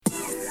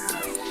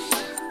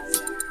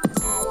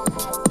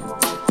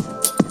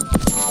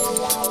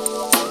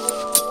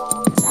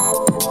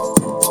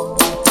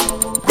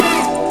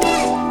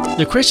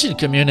The Christian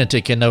community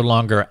can no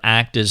longer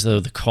act as though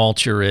the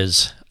culture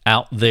is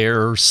out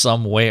there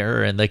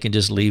somewhere and they can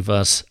just leave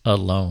us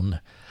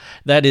alone.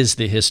 That is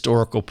the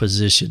historical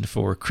position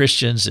for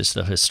Christians. It's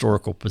the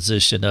historical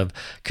position of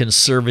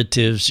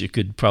conservatives. You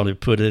could probably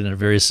put it in a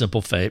very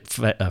simple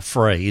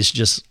phrase,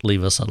 just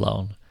leave us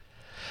alone.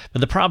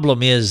 But the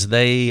problem is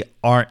they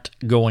aren't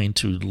going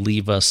to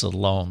leave us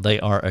alone. They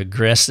are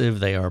aggressive,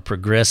 they are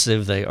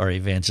progressive, they are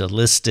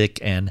evangelistic,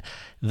 and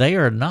they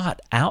are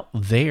not out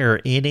there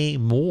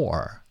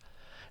anymore.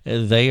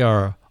 They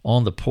are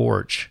on the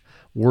porch.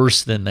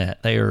 Worse than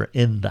that, they are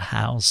in the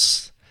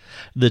house.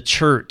 The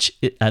church,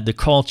 the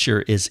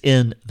culture is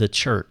in the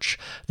church.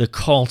 The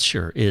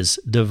culture is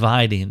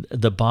dividing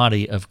the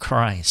body of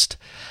Christ.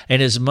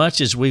 And as much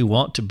as we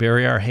want to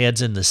bury our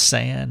heads in the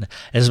sand,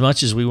 as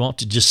much as we want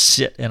to just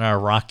sit in our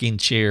rocking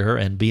chair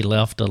and be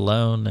left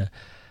alone,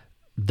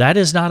 that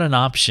is not an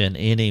option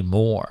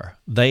anymore.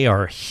 They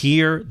are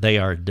here, they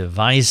are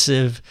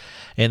divisive,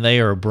 and they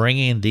are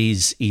bringing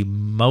these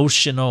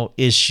emotional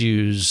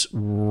issues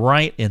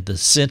right in the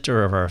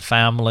center of our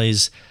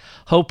families,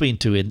 hoping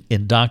to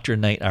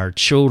indoctrinate our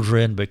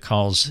children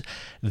because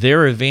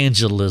their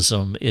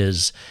evangelism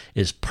is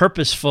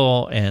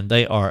purposeful and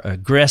they are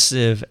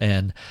aggressive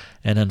and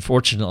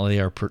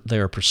unfortunately they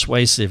are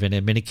persuasive, and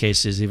in many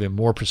cases even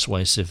more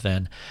persuasive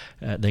than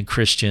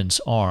Christians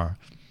are.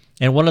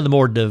 And one of the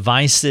more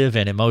divisive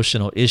and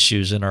emotional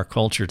issues in our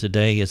culture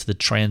today is the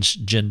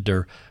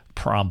transgender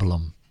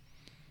problem.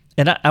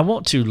 And I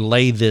want to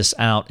lay this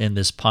out in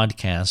this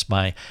podcast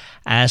by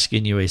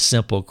asking you a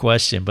simple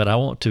question, but I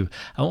want to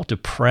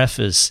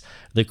preface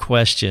the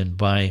question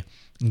by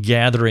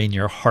gathering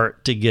your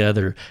heart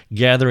together,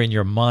 gathering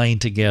your mind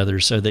together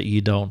so that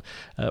you don't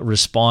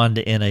respond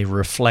in a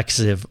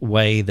reflexive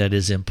way that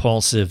is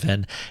impulsive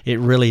and it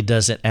really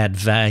doesn't add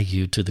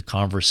value to the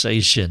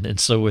conversation.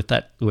 And so with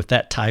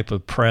that type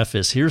of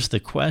preface, here's the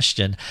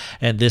question,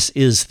 and this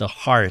is the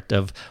heart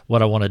of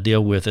what I want to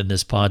deal with in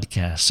this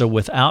podcast. So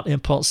without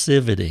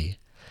impulsivity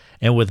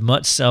and with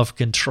much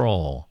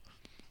self-control,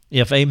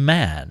 if a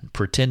man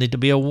pretending to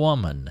be a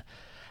woman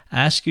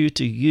ask you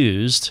to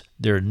use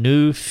their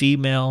new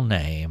female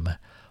name,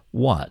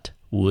 what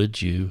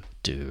would you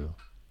do?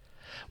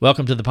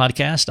 Welcome to the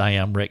podcast. I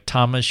am Rick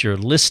Thomas. You're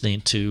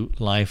listening to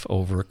Life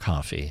Over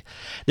Coffee.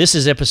 This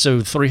is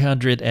episode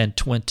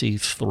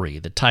 323.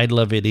 The title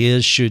of it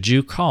is, Should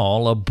You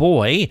Call a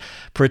Boy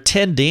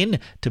Pretending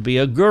to Be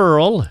a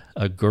Girl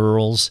a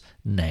Girl's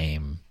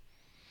Name?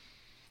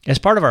 As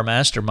part of our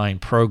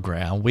mastermind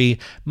program, we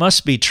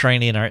must be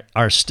training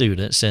our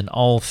students in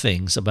all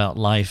things about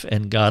life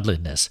and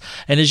godliness.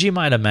 And as you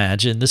might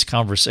imagine, this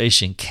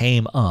conversation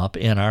came up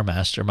in our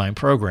mastermind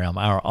program,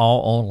 our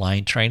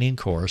all-online training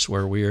course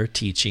where we are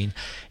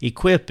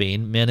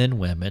equipping men and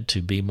women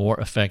to be more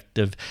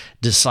effective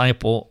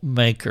disciple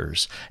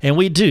makers. And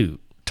we do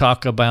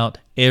talk about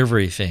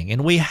everything,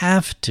 and we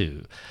have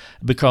to,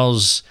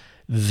 because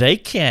they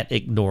can't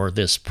ignore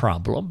this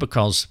problem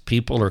because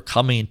people are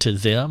coming to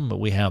them.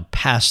 We have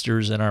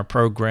pastors in our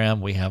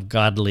program. We have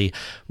godly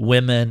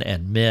women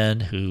and men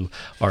who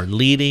are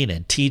leading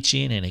and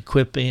teaching and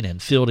equipping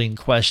and fielding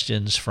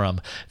questions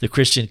from the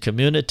Christian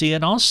community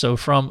and also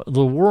from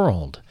the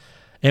world.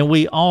 And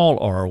we all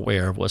are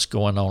aware of what's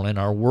going on in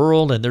our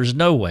world, and there's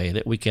no way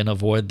that we can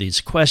avoid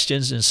these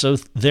questions. And so,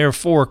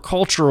 therefore,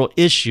 cultural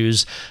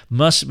issues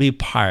must be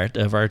part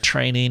of our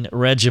training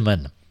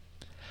regimen.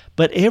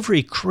 But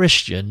every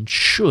Christian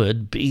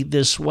should be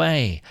this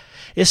way.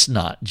 It's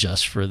not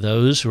just for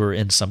those who are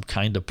in some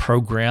kind of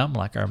program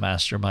like our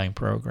mastermind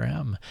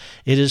program.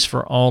 It is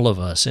for all of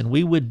us, and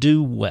we would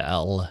do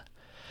well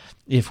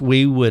if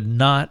we would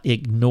not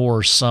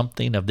ignore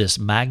something of this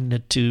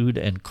magnitude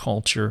and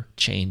culture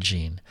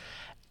changing.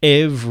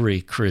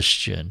 Every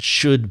Christian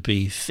should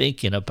be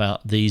thinking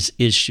about these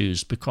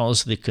issues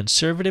because the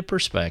conservative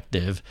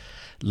perspective,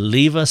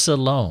 leave us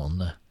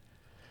alone,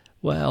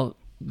 well,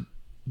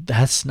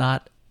 that's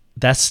not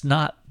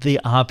the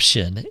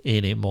option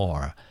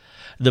anymore.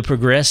 The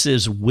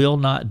progressives will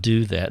not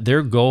do that.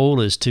 Their goal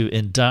is to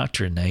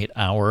indoctrinate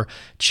our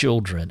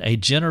children. A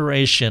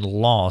generation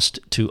lost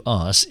to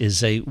us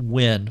is a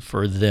win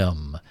for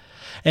them.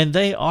 And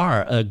they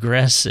are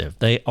aggressive.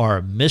 They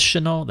are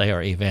missional. They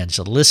are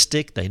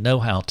evangelistic. They know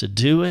how to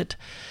do it.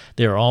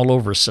 They're all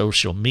over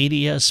social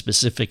media,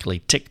 specifically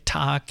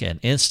TikTok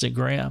and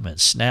Instagram and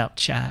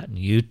Snapchat and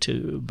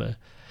YouTube.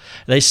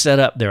 They set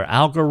up their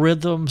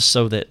algorithms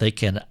so that they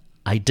can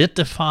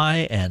identify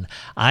and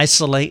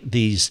isolate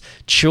these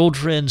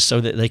children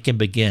so that they can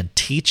begin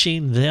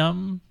teaching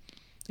them.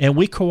 And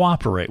we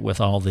cooperate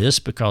with all this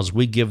because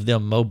we give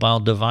them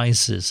mobile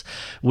devices.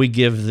 We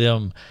give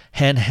them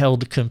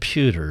handheld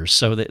computers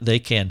so that they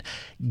can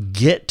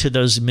get to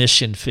those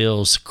mission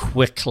fields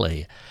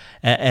quickly.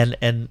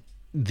 And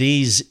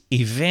these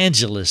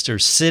evangelists are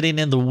sitting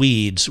in the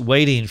weeds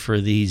waiting for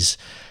these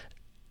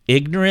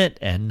ignorant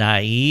and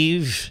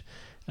naive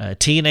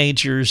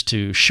teenagers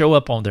to show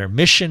up on their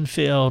mission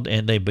field,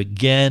 and they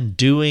begin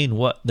doing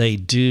what they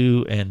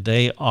do, and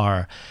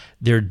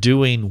they're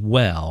doing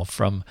well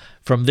from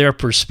their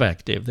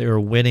perspective. They are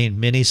winning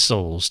many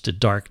souls to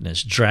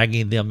darkness,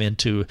 dragging them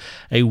into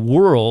a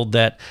world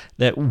that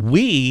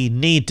we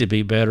need to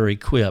be better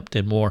equipped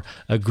and more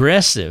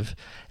aggressive,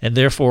 and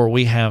therefore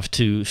we have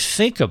to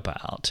think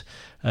about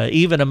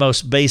even a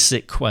most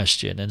basic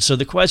question. And so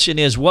the question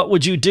is, what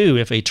would you do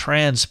if a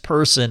trans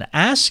person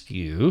asked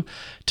you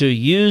to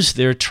use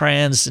their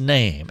trans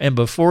name? And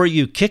before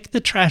you kick the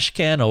trash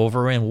can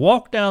over and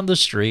walk down the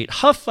street,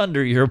 huff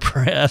under your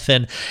breath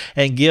and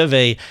give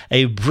a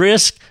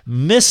brisk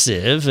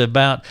missive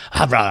about,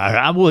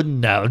 I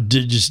wouldn't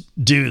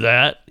just do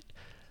that.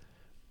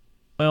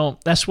 Well,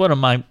 that's one of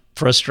my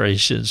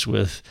frustrations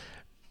with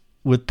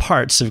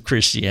parts of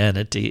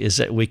Christianity, is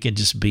that we can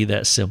just be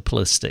that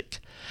simplistic.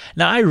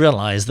 Now, I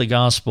realize the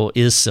gospel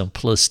is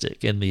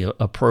simplistic in the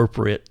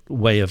appropriate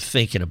way of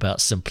thinking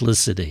about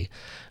simplicity.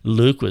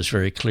 Luke was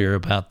very clear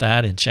about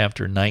that in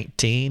chapter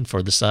 19,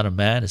 for the Son of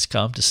Man has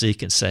come to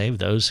seek and save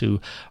those who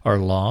are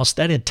lost.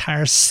 That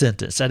entire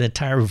sentence, that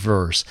entire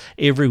verse,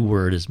 every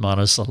word is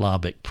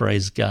monosyllabic,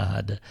 praise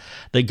God.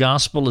 The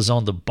gospel is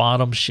on the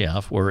bottom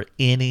shelf where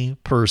any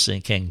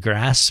person can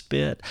grasp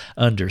it,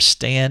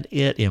 understand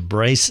it,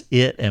 embrace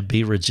it, and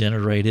be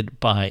regenerated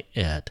by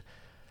it.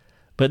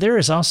 But there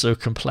is also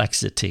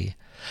complexity.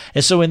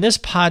 And so in this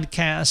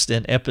podcast,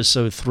 in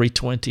episode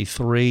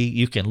 323,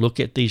 you can look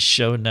at these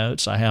show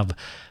notes. I have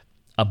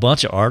a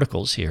bunch of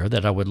articles here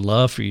that I would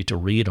love for you to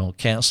read on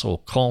cancel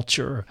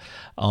culture,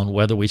 on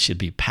whether we should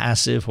be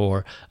passive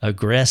or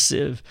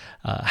aggressive,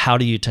 how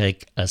do you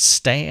take a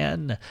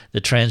stand,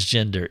 the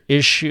transgender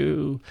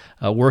issue,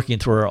 working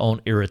through our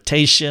own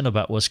irritation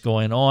about what's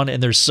going on.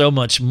 And there's so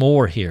much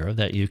more here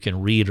that you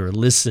can read or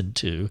listen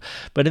to.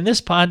 But in this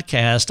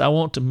podcast, I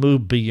want to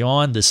move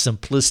beyond the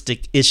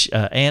simplistic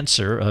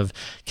answer of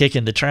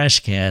kicking the trash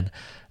can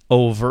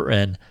over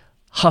and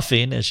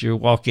huffing as you're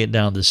walking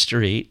down the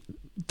street,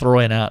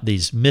 throwing out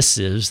these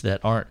missives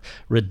that aren't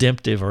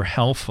redemptive or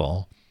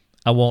helpful.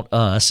 I want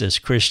us as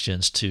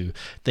Christians to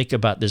think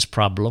about this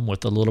problem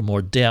with a little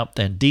more depth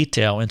and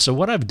detail. And so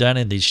what I've done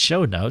in these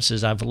show notes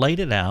is I've laid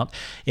it out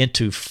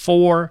into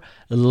 4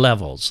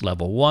 levels,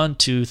 level 1,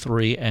 2,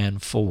 3,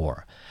 and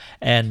 4.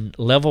 And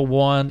level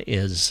 1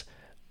 is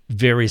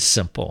very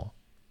simple.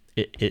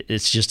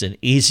 It's just an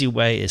easy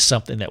way. It's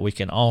something that we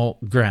can all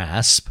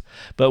grasp.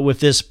 But with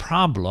this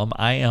problem,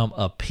 I am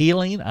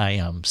appealing. I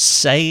am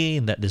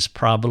saying that this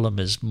problem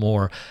is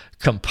more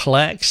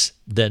complex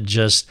than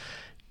just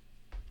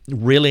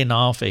reeling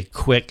off a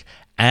quick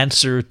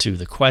answer to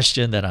the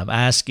question that I'm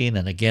asking.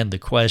 And again, the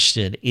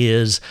question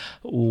is,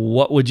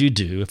 what would you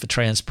do if a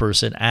trans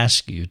person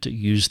asked you to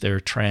use their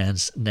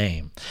trans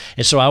name?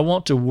 And so I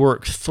want to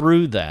work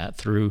through that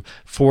through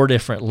 4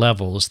 different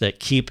levels that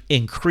keep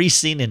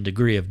increasing in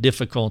degree of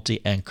difficulty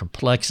and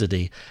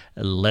complexity.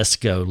 Let's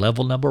go.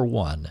 Level number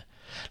 1.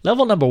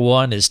 Level number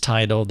 1 is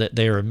titled that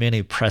there are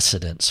many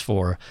precedents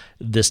for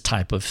this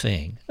type of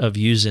thing, of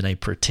using a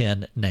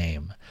pretend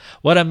name.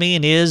 What I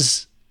mean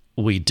is,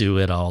 we do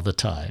it all the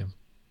time.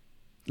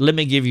 Let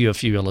me give you a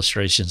few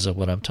illustrations of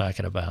what I'm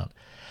talking about.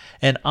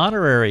 An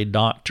honorary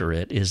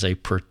doctorate is a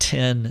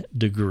pretend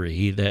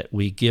degree that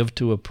we give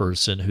to a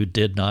person who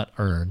did not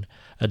earn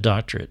a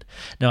doctorate.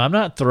 Now, I'm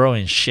not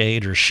throwing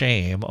shade or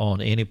shame on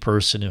any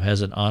person who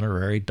has an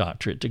honorary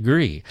doctorate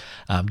degree.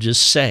 I'm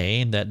just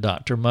saying that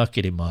Dr.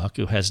 Muckety Muck,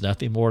 who has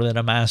nothing more than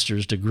a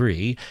master's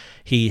degree,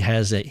 he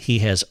has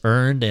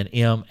earned an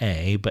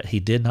MA, but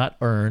he did not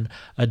earn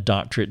a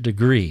doctorate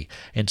degree,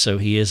 and so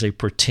he is a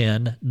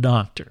pretend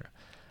doctor.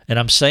 And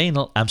I'm saying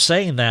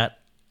that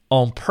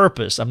on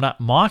purpose. I'm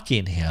not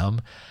mocking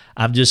him.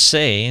 I'm just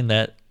saying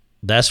that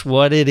that's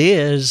what it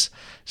is.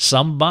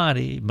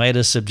 Somebody made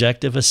a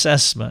subjective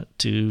assessment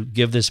to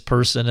give this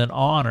person an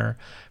honor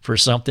for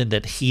something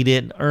that he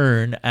didn't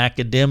earn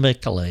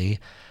academically.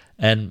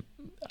 And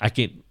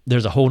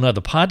there's a whole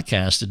nother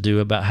podcast to do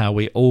about how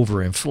we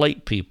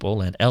overinflate people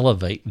and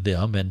elevate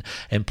them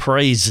and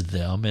praise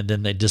them, and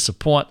then they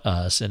disappoint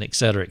us, and et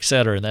cetera, et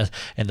cetera.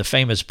 And the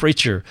famous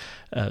preacher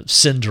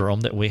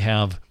syndrome that we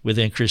have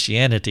within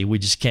Christianity, we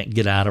just can't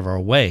get out of our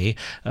way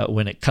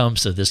when it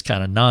comes to this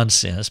kind of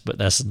nonsense, but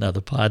that's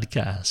another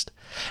podcast.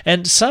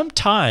 And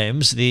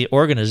sometimes the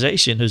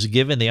organization who's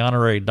given the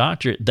honorary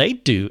doctorate, they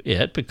do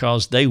it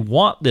because they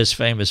want this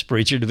famous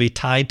preacher to be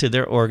tied to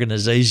their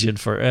organization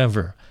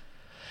forever.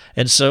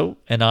 And so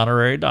an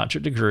honorary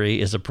doctorate degree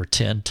is a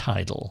pretend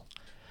title.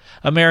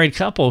 A married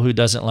couple who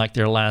doesn't like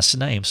their last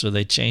name, so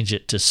they change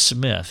it to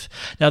Smith.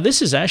 Now,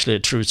 this is actually a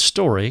true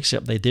story,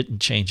 except they didn't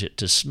change it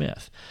to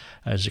Smith.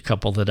 There's a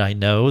couple that I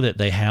know that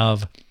they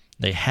had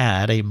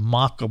a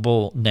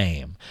mockable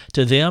name.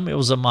 To them, it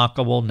was a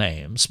mockable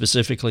name,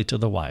 specifically to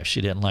the wife. She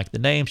didn't like the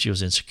name. She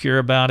was insecure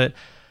about it.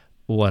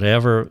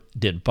 Whatever,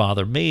 didn't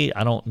bother me.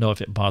 I don't know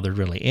if it bothered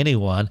really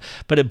anyone,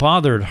 but it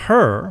bothered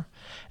her.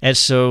 And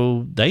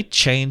so they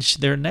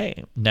changed their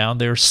name. Now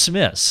they're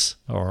Smiths,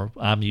 or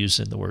I'm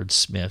using the word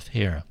Smith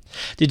here.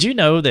 Did you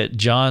know that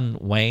John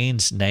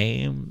Wayne's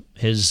name,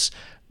 his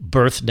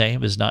birth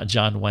name is not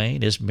John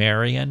Wayne, is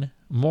Marion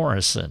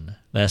Morrison?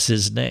 That's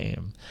his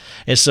name.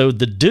 And so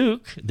the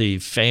Duke, the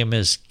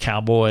famous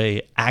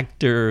cowboy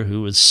actor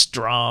who was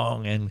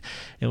strong and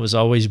was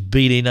always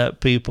beating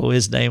up people,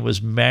 his name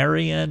was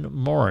Marion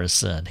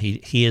Morrison.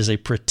 He is a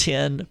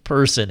pretend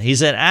person.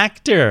 He's an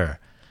actor.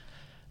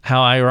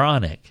 How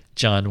ironic,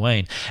 John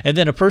Wayne. And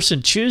then a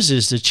person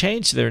chooses to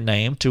change their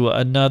name to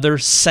another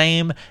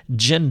same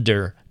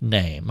gender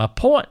name. My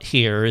point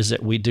here is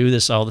that we do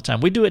this all the time.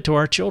 We do it to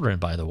our children,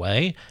 by the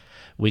way.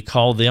 We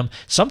call them,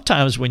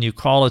 sometimes when you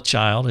call a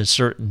child a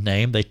certain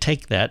name, they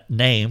take that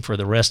name for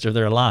the rest of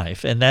their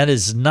life, and that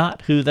is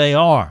not who they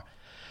are.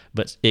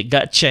 But it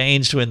got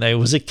changed when they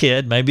was a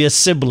kid. Maybe a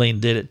sibling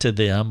did it to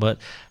them, but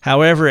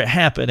however it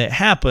happened,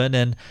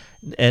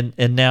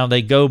 and now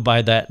they go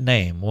by that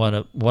name. One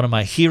of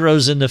my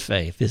heroes in the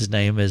faith, his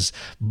name is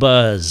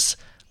Buzz.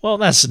 Well,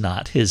 that's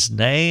not his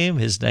name.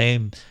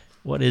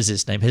 What is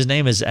his name? His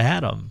name is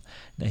Adam.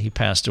 Now, he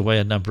passed away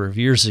a number of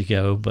years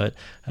ago, but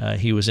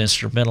he was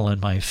instrumental in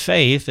my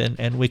faith,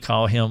 and we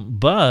call him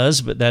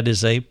Buzz, but that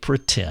is a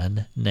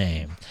pretend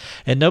name.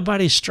 And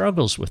nobody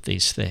struggles with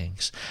these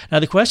things. Now,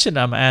 the question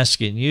I'm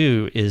asking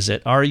you is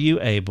that, are you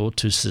able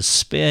to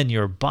suspend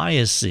your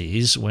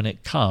biases when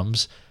it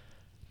comes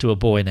to a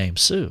boy named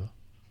Sue?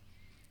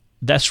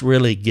 That's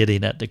really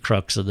getting at the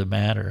crux of the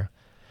matter.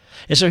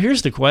 And so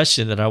here's the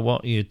question that I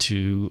want you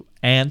to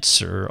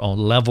answer on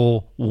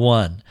level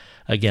 1.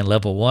 Again,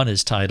 level 1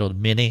 is titled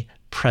Many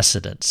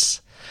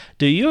Precedents.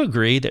 Do you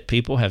agree that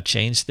people have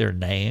changed their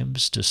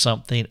names to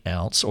something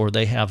else, or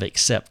they have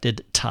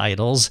accepted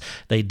titles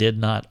they did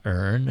not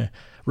earn,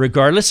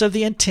 regardless of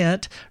the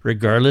intent,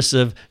 regardless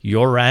of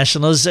your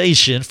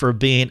rationalization for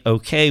being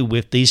okay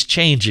with these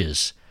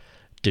changes?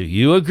 Do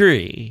you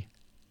agree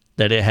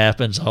that it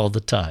happens all the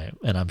time?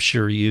 And I'm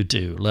sure you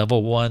do.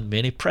 Level 1,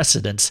 many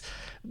precedents.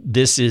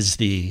 This is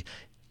the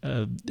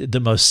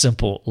most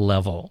simple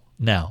level.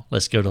 Now,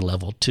 let's go to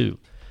level 2,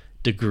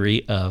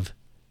 degree of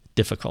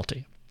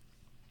difficulty.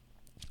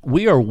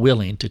 We are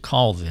willing to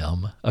call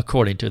them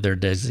according to their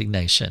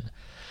designation.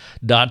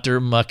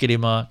 Dr. Muckety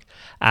Muck,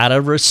 out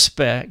of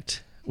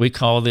respect, we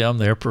call them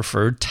their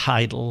preferred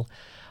title.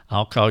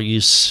 I'll call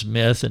you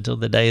Smith until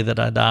the day that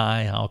I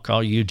die. I'll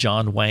call you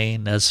John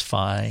Wayne. That's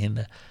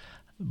fine.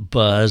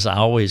 Buzz, I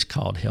always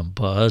called him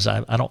Buzz.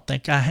 I don't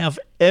think I have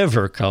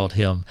ever called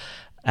him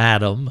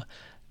Adam.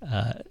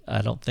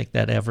 I don't think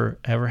that ever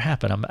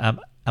happened.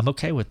 I'm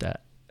okay with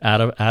that.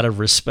 Out of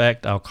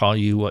respect, I'll call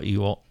you what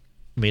you want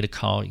me to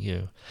call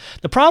you.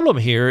 The problem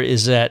here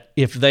is that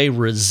if they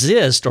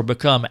resist or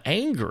become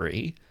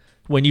angry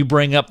when you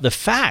bring up the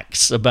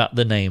facts about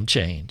the name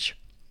change,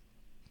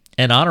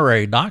 an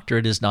honorary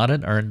doctorate is not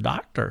an earned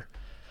doctor,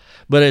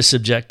 but a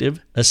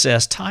subjective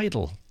assessed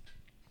title.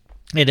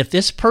 And if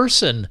this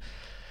person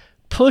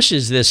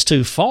pushes this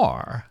too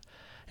far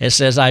and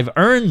says, I've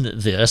earned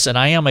this and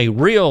I am a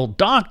real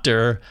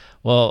doctor,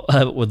 well,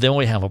 then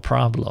we have a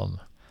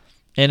problem.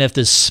 And if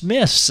the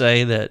Smiths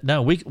say that,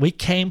 no, we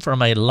came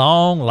from a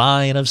long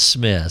line of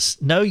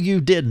Smiths. No, you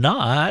did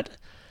not.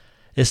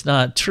 It's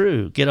not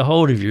true. Get a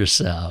hold of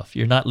yourself.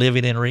 You're not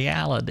living in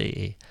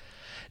reality.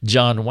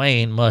 John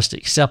Wayne must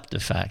accept the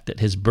fact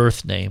that his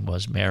birth name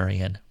was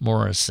Marion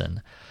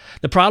Morrison.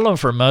 The problem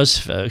for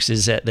most folks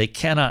is that they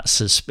cannot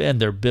suspend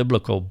their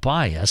biblical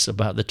bias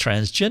about the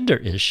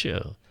transgender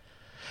issue.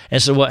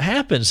 And so what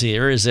happens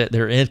here is that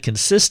they're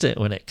inconsistent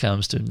when it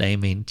comes to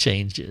naming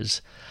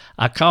changes.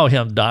 I call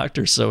him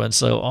Dr.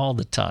 So-and-so all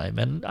the time,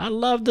 and I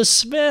love the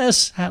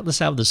Smiths. Let's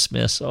have the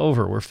Smiths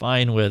over. We're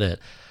fine with it.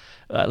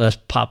 Let's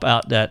pop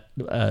out that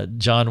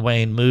John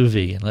Wayne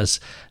movie, and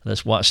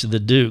let's watch the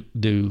Duke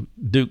do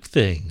Duke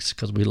things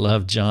because we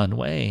love John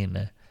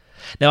Wayne.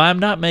 Now, I'm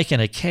not making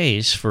a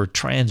case for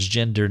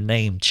transgender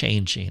name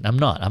changing. I'm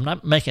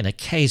not making a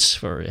case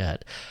for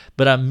it,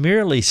 but I'm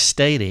merely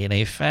stating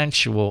a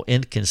factual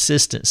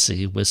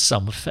inconsistency with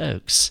some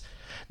folks.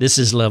 This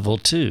is level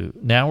 2.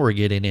 Now we're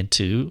getting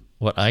into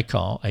what I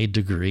call a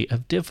degree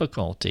of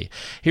difficulty.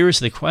 Here's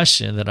the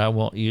question that I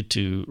want you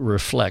to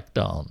reflect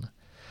on.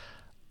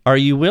 Are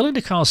you willing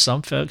to call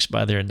some folks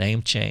by their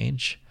name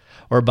change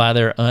or by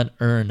their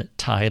unearned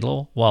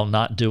title while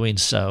not doing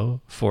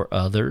so for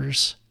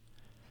others?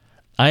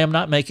 I am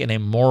not making a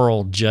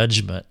moral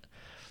judgment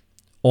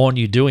on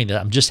you doing that.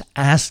 I'm just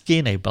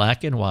asking a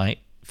black and white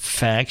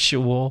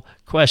factual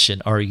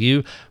question. Are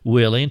you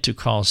willing to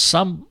call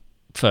some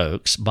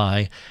folks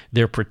by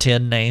their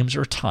pretend names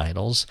or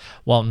titles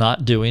while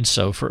not doing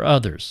so for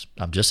others?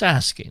 I'm just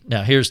asking.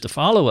 Now, here's the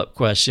follow-up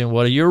question.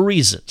 What are your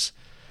reasons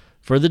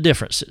for the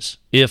differences,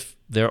 if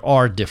there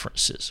are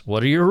differences?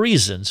 What are your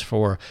reasons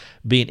for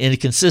being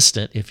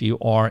inconsistent if you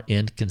are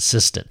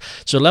inconsistent?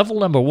 So level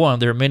number 1,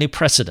 there are many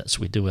precedents.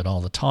 We do it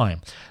all the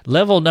time.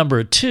 Level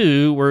number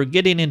 2, we're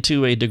getting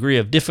into a degree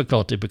of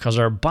difficulty because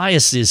our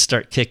biases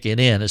start kicking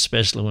in,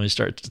 especially when we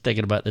start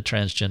thinking about the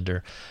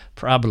transgender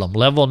problem.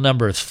 Level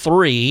number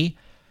 3,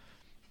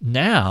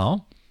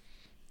 Now,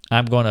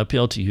 I'm going to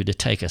appeal to you to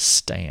take a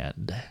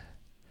stand.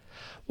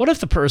 What if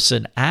the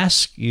person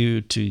asks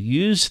you to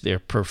use their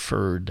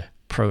preferred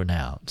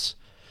pronouns?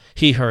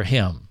 He, her,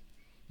 him,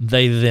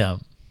 they,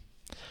 them.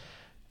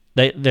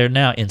 They're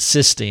now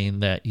insisting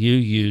that you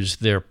use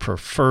their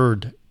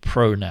preferred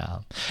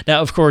pronoun.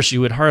 Now, of course,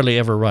 you would hardly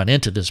ever run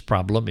into this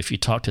problem if you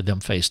talk to them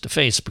face to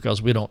face,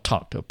 because we don't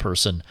talk to a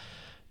person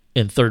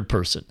in third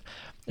person.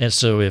 And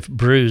so if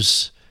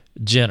Bruce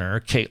Jenner,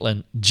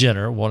 Caitlyn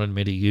Jenner, wanted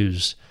me to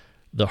use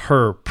the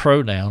her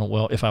pronoun,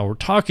 well, if I were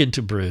talking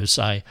to Bruce,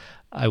 I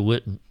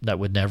wouldn't, that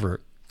would never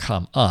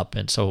come up.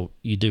 And so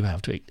you do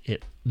have to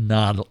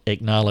not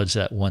acknowledge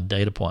that one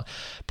data point.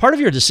 Part of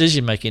your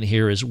decision making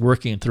here is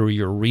working through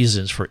your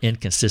reasons for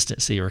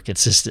inconsistency or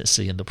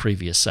consistency in the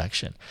previous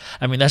section.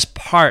 I mean, that's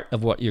part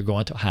of what you're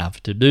going to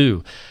have to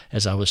do.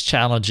 As I was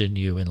challenging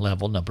you in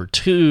level number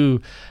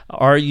 2,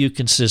 are you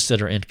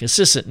consistent or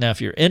inconsistent? Now,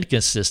 if you're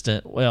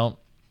inconsistent, well,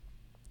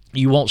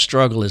 you won't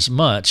struggle as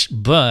much,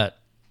 but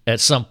at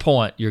some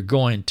point you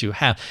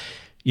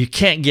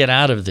can't get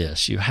out of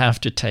this. You have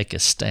to take a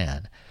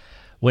stand.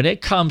 When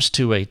it comes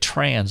to a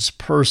trans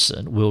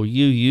person, will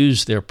you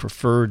use their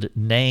preferred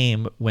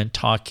name when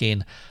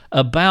talking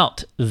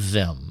about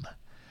them?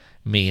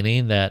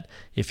 Meaning that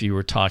if you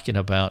were talking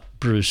about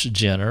Bruce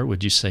Jenner,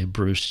 would you say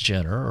Bruce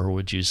Jenner, or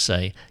would you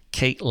say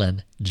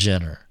Caitlyn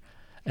Jenner?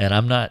 And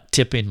I'm not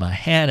tipping my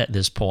hand at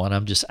this point.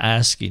 I'm just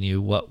asking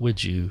you, what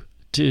would you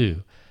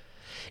do?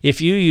 If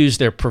you use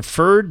their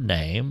preferred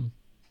name,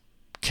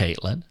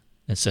 Caitlyn,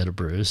 instead of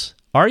Bruce,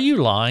 are you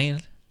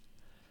lying?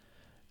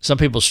 Some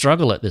people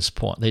struggle at this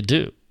point. They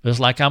do. It's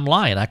like, I'm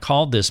lying. I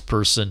called this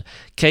person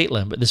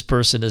Caitlyn, but this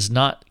person is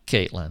not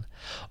Caitlyn.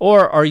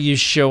 Or are you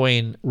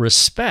showing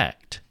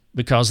respect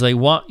because they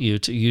want you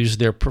to use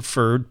their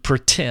preferred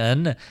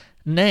pretend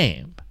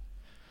name?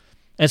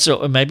 And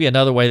so maybe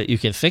another way that you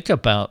can think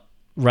about,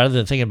 rather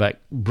than thinking about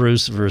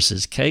Bruce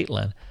versus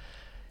Caitlyn,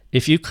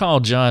 if you call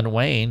John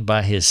Wayne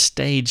by his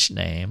stage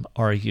name,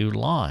 are you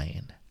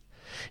lying?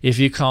 If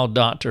you call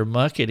Dr.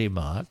 Muckety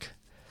Muck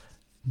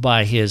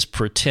by his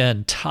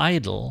pretend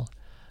title,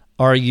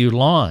 are you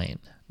lying?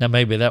 Now,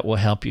 maybe that will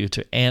help you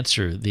to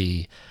answer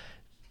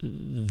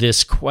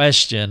this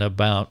question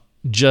about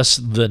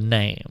just the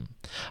name.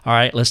 All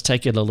right, let's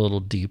take it a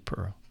little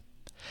deeper.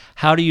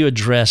 How do you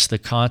address the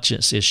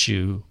conscience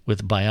issue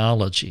with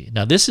biology?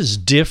 Now, this is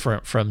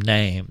different from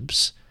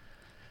names.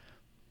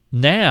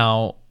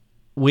 Now,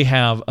 we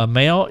have a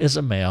male is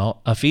a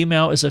male, a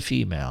female is a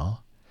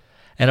female,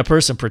 and a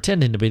person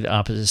pretending to be the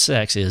opposite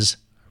sex is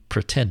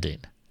pretending.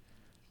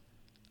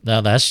 Now,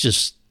 that's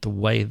just the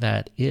way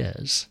that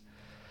is.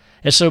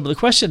 And so the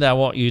question that I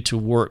want you to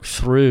work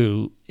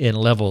through in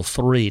level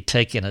 3,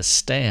 taking a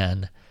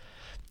stand,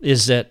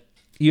 is that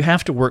you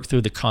have to work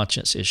through the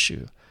conscience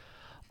issue.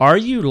 Are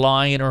you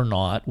lying or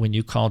not when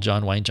you call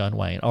John Wayne, John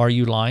Wayne? Are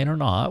you lying or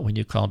not when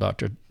you call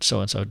Dr.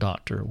 So-and-so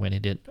doctor when he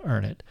didn't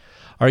earn it?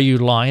 Are you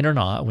lying or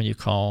not when you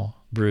call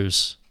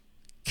Bruce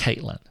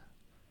Caitlyn?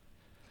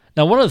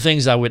 Now, one of the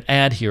things I would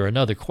add here,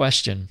 another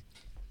question,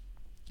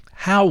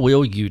 how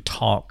will you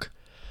talk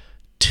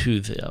to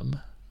them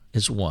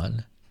is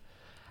one.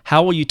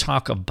 How will you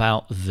talk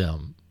about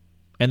them?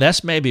 And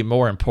that's maybe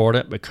more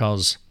important,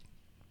 because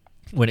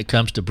when it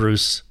comes to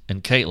Bruce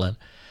and Caitlyn,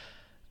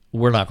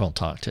 we're not going to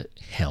talk to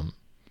him.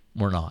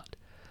 We're not.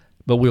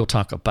 But we'll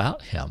talk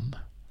about him.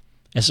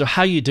 And so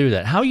how you do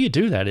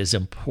that is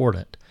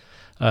important.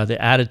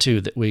 The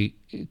attitude that we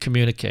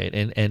communicate.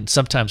 And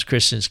sometimes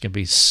Christians can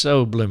be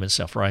so blooming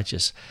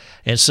self-righteous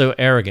and so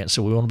arrogant.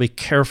 So we want to be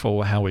careful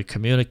with how we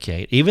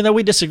communicate, even though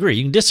we disagree.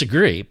 You can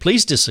disagree.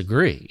 Please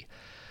disagree.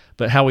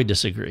 But how we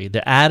disagree,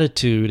 the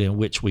attitude in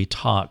which we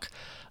talk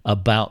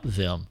about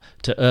them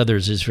to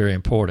others is very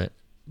important.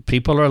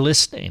 People are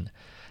listening,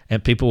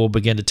 and people will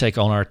begin to take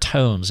on our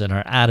tones and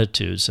our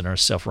attitudes and our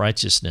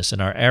self-righteousness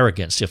and our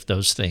arrogance if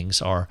those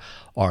things are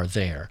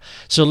there.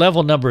 So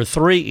level number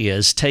 3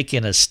 is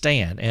taking a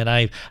stand. And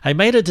I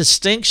made a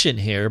distinction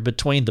here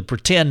between the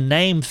pretend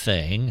name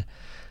thing,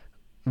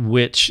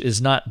 which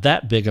is not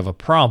that big of a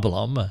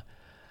problem,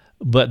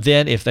 but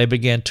then if they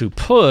begin to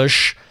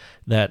push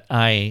that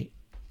I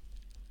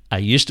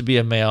used to be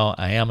a male,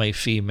 I am a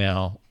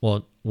female,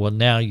 well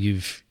now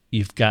you've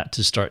got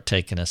to start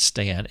taking a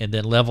stand. And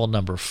then level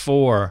number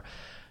 4,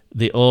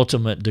 the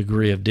ultimate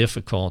degree of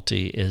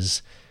difficulty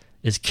is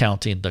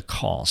counting the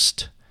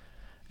cost.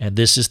 And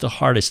this is the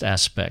hardest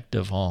aspect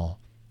of all.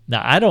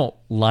 Now, I don't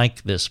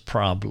like this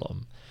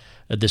problem,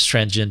 this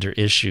transgender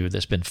issue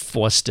that's been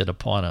foisted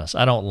upon us.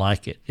 I don't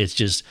like it.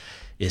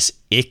 It's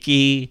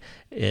icky.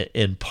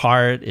 In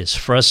part, it's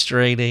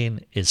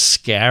frustrating. It's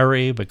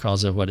scary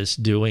because of what it's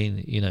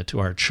doing, to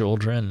our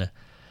children.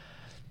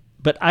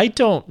 But I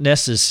don't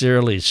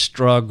necessarily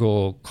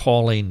struggle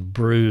calling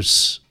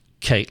Bruce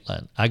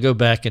Caitlyn. I go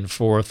back and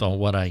forth on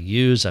what I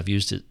use. I've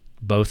used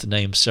both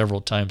names several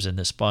times in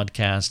this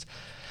podcast.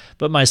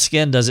 But my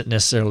skin doesn't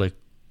necessarily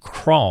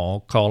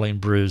crawl calling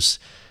Bruce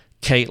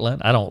Caitlyn.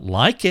 I don't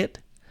like it.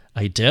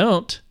 I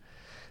don't.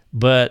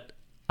 But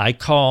I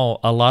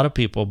call a lot of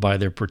people by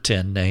their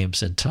pretend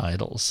names and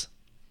titles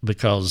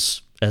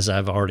because, as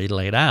I've already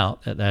laid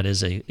out, it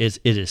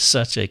is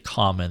such a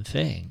common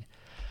thing.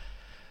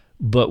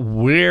 But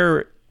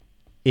where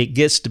it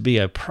gets to be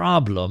a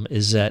problem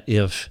is that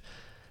if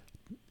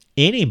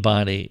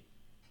anybody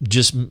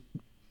just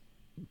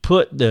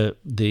put the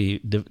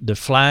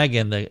flag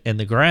in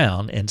the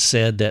ground and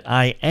said that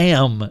I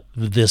am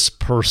this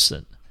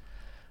person,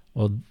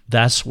 well,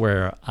 that's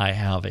where I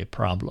have a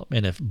problem.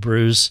 And if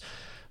Bruce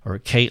or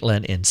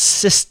Caitlin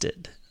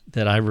insisted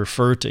that I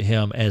refer to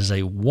him as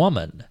a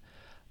woman,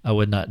 I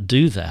would not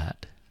do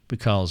that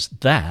because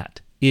that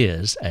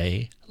is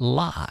a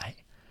lie.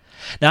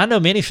 Now, I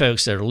know many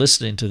folks that are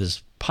listening to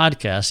this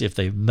podcast, if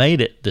they've made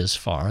it this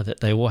far,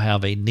 that they will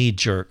have a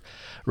knee-jerk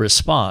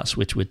response,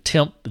 which would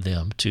tempt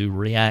them to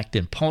react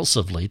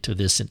impulsively to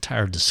this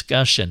entire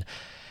discussion.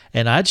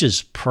 And I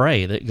just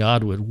pray that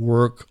God would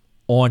work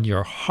on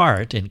your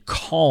heart and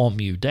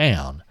calm you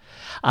down.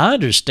 I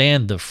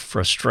understand the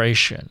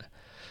frustration,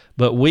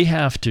 but we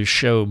have to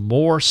show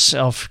more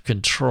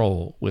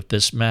self-control with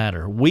this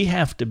matter. We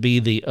have to be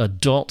the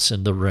adults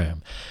in the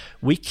room.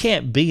 We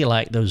can't be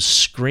like those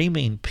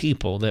screaming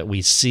people that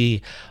we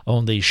see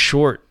on these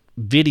short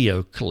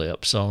video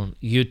clips on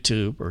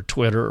YouTube or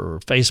Twitter or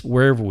Facebook,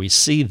 wherever we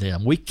see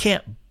them. We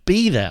can't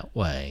be that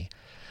way.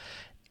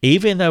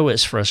 Even though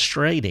it's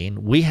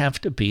frustrating, we have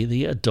to be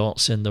the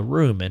adults in the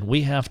room, and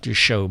we have to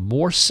show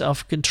more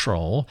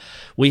self-control.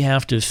 We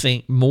have to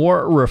think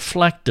more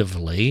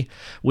reflectively.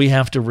 We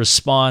have to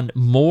respond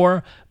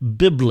more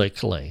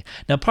biblically.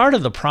 Now, part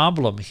of the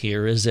problem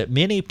here is that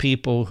many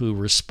people who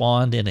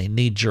respond in a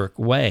knee-jerk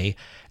way,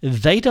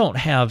 they don't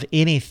have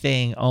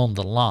anything on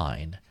the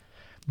line.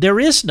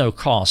 There is no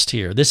cost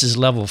here. This is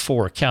level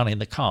 4, counting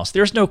the cost.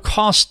 There's no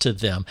cost to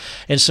them,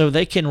 and so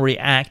they can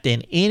react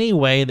in any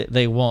way that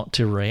they want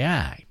to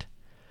react.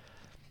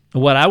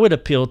 What I would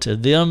appeal to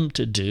them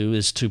to do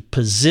is to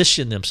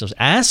position themselves.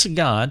 Ask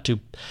God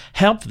to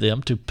help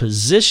them to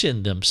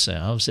position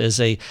themselves as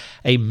a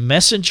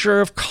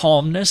messenger of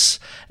calmness,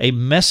 a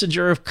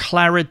messenger of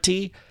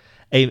clarity,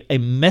 a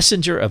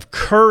messenger of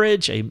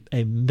courage,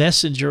 a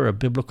messenger of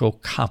biblical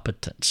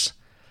competence.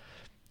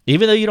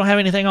 Even though you don't have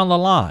anything on the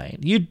line,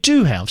 you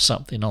do have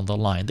something on the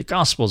line. The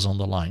gospel's on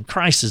the line.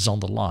 Christ is on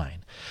the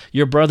line.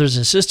 Your brothers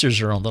and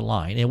sisters are on the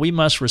line. And we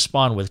must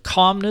respond with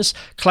calmness,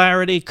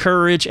 clarity,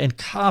 courage, and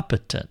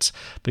competence,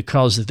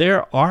 because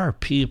there are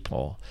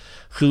people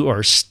who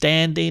are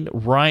standing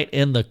right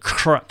in the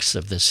crux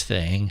of this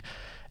thing,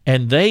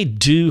 and they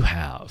do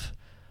have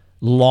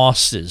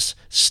losses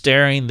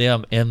staring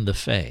them in the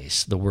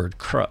face. The word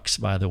crux,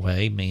 by the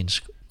way,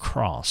 means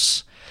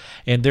cross.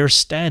 And they're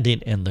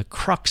standing in the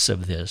crux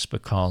of this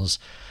because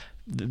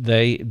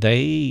they're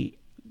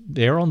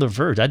on the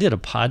verge. I did a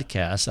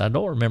podcast. I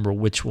don't remember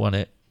which one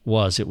it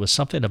was. It was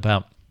something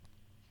about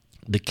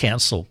the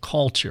cancel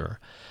culture.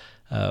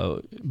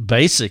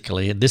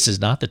 Basically, and this is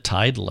not the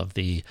title of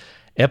the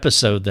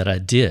episode that I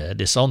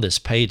did. It's on this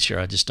page here.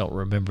 I just don't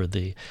remember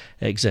the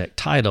exact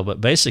title.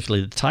 But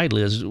basically, the title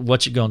is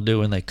What You Gonna Do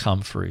When They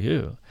Come For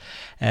You?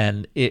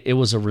 And it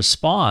was a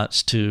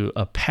response to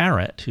a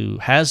parent who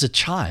has a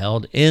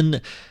child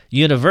in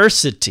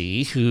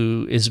university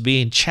who is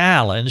being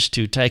challenged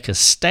to take a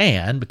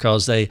stand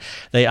because they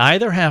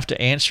either have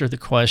to answer the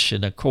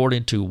question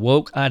according to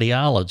woke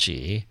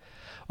ideology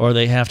or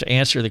they have to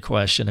answer the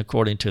question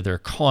according to their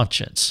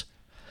conscience.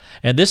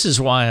 And this is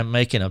why I'm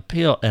making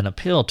an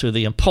appeal to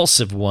the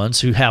impulsive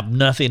ones who have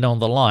nothing on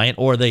the line,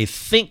 or they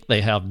think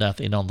they have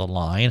nothing on the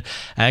line.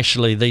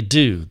 Actually, they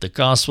do. The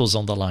gospel's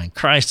on the line.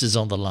 Christ is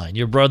on the line.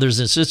 Your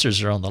brothers and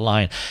sisters are on the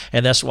line.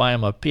 And that's why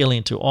I'm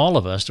appealing to all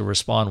of us to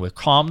respond with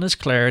calmness,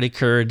 clarity,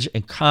 courage,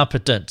 and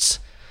competence,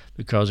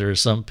 because there are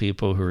some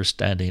people who are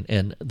standing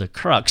in the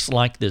crux,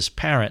 like this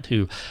parent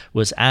who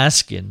was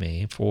asking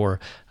me for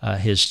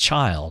his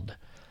child.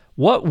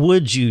 What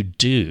would you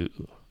do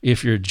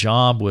if your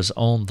job was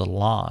on the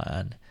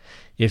line,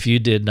 if you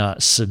did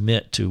not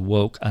submit to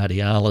woke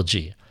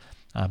ideology?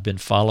 I've been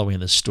following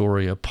the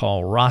story of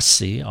Paul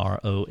Rossi,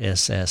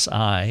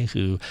 R-O-S-S-I,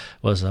 who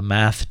was a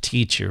math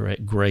teacher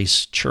at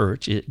Grace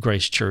Church.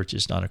 Grace Church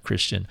is not a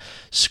Christian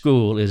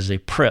school. It is a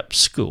prep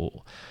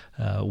school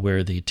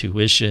where the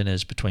tuition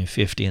is between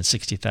 $50,000 and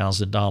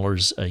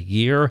 $60,000 a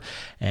year,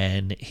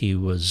 and he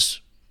was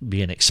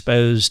being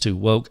exposed to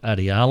woke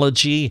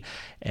ideology,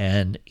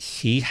 and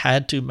he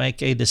had to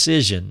make a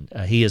decision.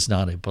 He is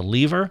not a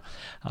believer.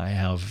 I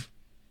have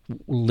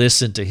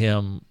listened to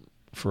him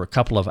for a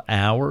couple of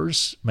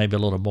hours, maybe a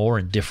little more,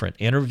 in different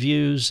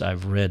interviews.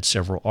 I've read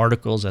several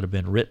articles that have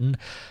been written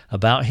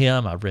about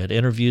him. I've read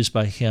interviews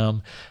by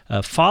him,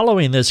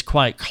 following this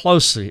quite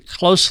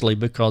closely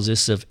because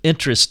it's of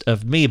interest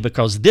of me,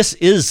 because this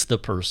is the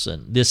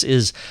person. This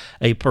is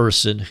a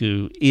person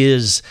who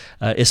is,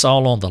 it's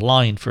all on the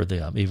line for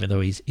them, even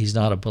though he's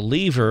not a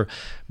believer,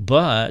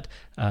 but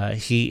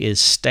he is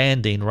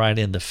standing right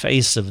in the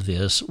face of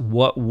this.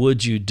 What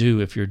would you do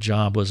if your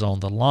job was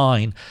on the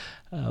line?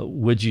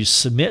 Would you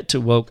submit to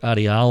woke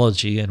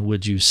ideology, and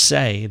would you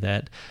say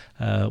that,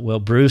 well,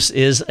 Bruce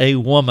is a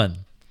woman?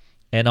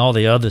 and all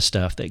the other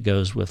stuff that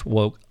goes with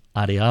woke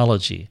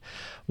ideology.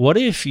 What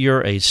if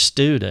you're a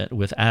student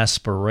with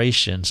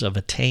aspirations of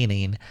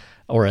attaining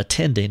or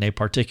attending a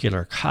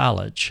particular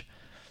college,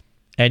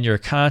 and your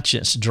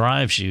conscience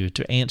drives you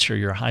to answer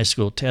your high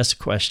school test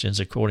questions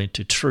according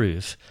to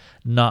truth,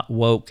 not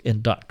woke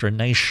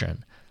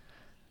indoctrination?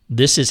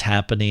 This is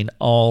happening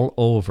all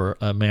over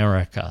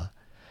America.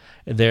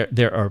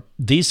 There are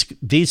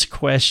these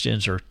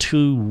questions are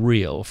too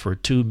real for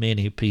too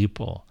many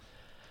people.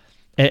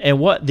 And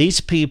what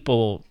these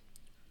people,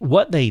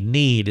 what they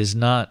need is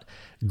not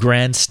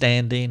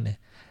grandstanding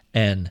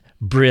and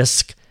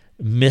brisk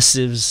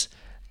missives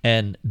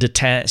and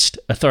detached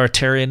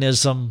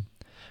authoritarianism.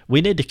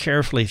 We need to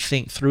carefully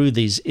think through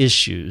these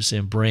issues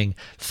and bring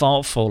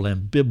thoughtful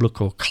and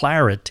biblical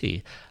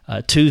clarity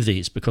to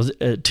these, because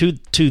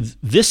to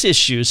this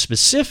issue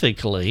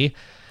specifically,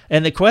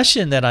 and the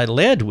question that I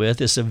led with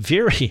is a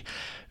very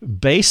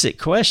basic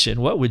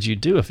question. What would you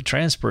do if a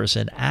trans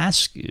person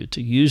asks you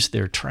to use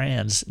their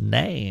trans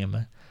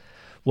name?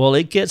 Well,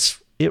 it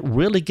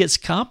really gets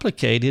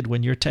complicated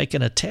when you're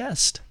taking a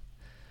test.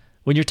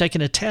 When you're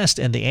taking a test,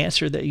 and the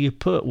answer that you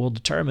put will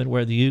determine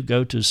whether you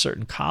go to a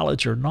certain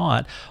college or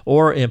not,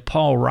 or in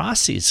Paul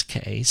Rossi's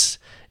case,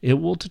 it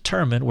will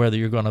determine whether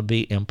you're going to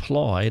be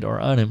employed or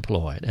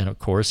unemployed. And of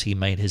course, he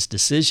made his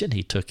decision,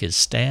 he took his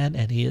stand,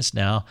 and he is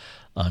now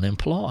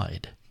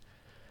unemployed.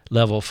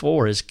 Level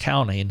 4 is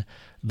counting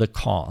the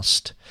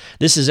cost.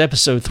 This is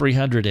episode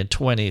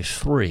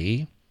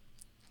 323,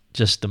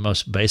 just the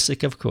most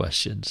basic of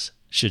questions.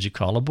 Should you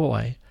call a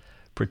boy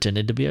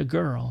pretending to be a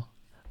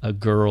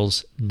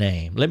girl's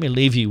name? Let me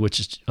leave you with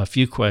just a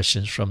few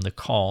questions from the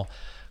call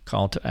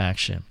to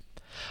action.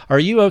 Are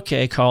you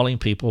okay calling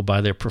people by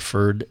their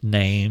preferred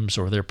names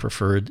or their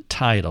preferred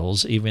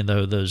titles, even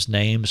though those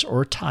names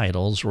or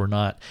titles were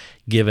not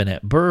given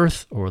at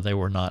birth or they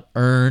were not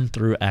earned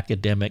through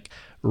academic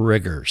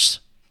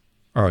rigors?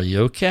 Are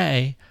you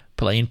okay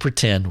playing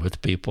pretend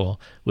with people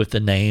with the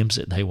names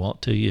that they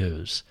want to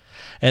use?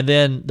 And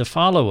then the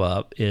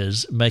follow-up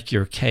is make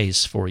your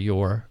case for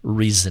your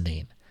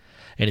reasoning.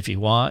 And if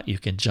you want, you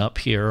can jump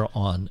here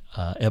on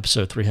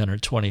episode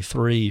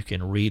 323. You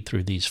can read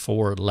through these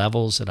 4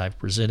 levels that I've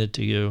presented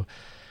to you.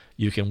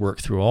 You can work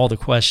through all the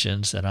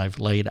questions that I've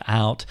laid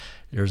out.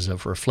 There's a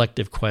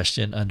reflective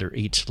question under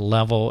each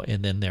level,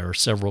 and then there are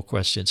several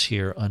questions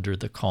here under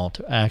the call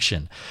to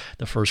action.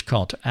 The first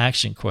call to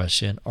action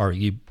question, are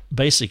you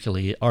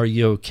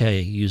okay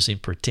using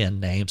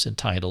pretend names and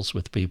titles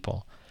with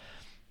people?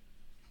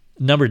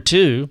 Number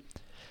 2,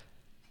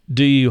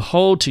 do you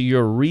hold to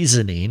your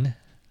reasoning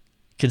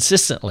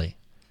consistently?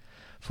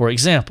 For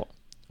example,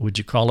 would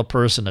you call a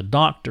person a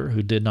doctor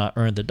who did not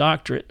earn the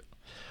doctorate,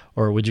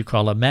 or would you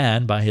call a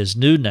man by his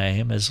new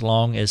name as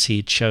long as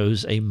he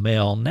chose a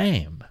male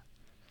name?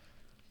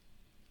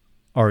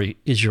 Or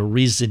is your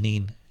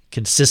reasoning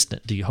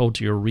consistent? Do you hold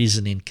to your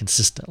reasoning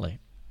consistently?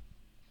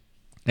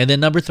 And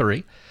then number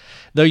 3,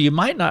 though you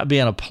might not be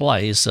in a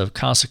place of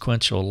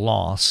consequential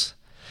loss,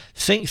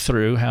 think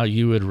through how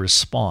you would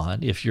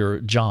respond if your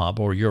job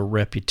or your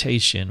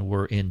reputation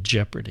were in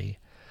jeopardy,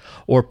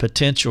 or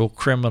potential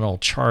criminal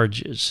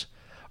charges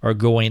are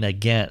going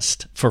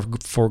against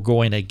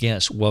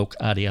woke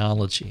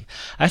ideology.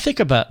 I think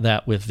about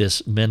that with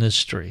this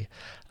ministry.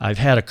 I've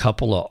had a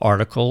couple of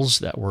articles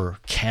that were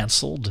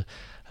canceled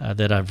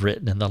that I've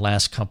written in the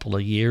last couple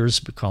of years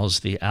because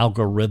the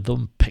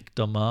algorithm picked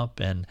them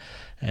up, and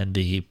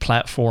the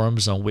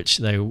platforms on which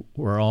they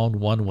were on,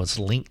 one was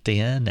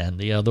LinkedIn and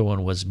the other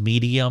one was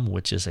Medium,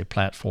 which is a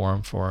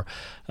platform for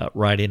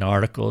writing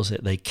articles.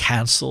 They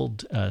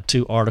canceled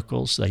 2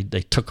 articles.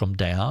 They took them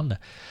down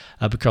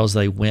because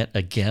they went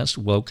against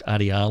woke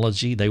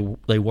ideology. They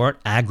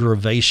weren't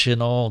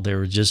aggravational. They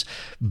were just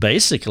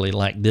basically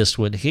like this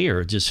one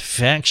here, just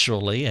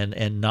factually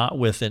and not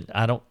with an,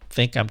 I don't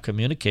think I'm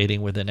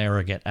communicating with an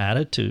arrogant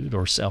attitude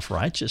or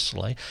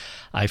self-righteously.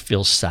 I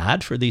feel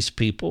sad for these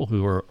people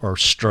who are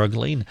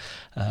struggling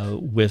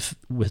with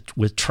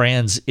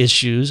trans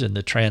issues and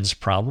the trans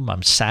problem.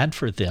 I'm sad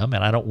for them,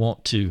 and I don't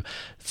want to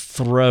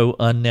throw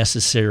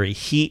unnecessary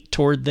heat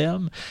toward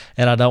them,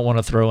 and I don't want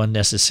to throw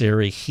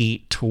unnecessary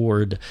heat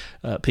toward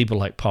people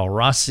like Paul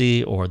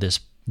Rossi or this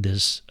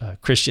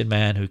Christian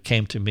man who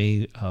came to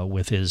me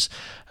with his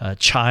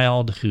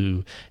child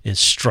who is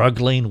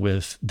struggling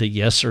with the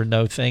yes or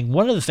no thing.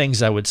 One of the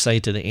things I would say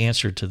to the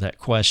answer to that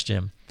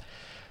question,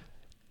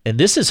 and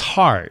this is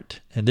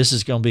hard, and this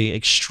is going to be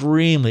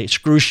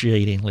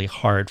excruciatingly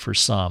hard for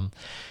some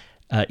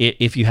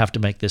if you have to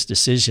make this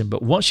decision,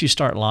 but once you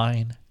start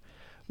lying,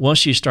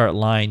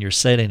 you're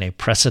setting a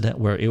precedent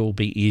where it will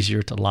be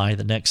easier to lie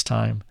the next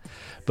time.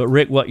 But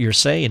Rick, what you're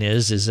saying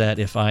is that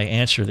if I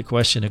answer the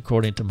question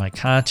according to my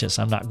conscience,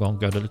 I'm not going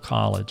to go to the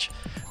college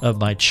of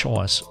my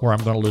choice, or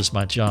I'm going to lose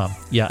my job.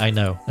 Yeah, I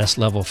know. That's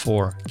level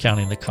 4,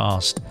 counting the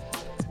cost.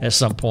 At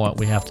some point,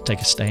 we have to take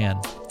a stand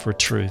for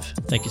truth.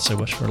 Thank you so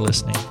much for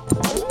listening.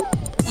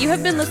 You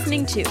have been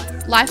listening to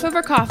Life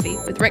Over Coffee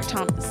with Rick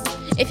Thomas.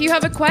 If you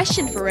have a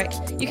question for Rick,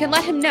 you can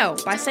let him know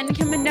by sending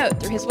him a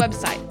note through his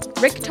website,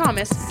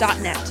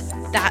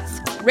 rickthomas.net. That's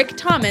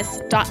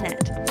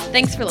rickthomas.net.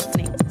 Thanks for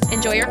listening.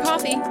 Enjoy your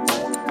coffee.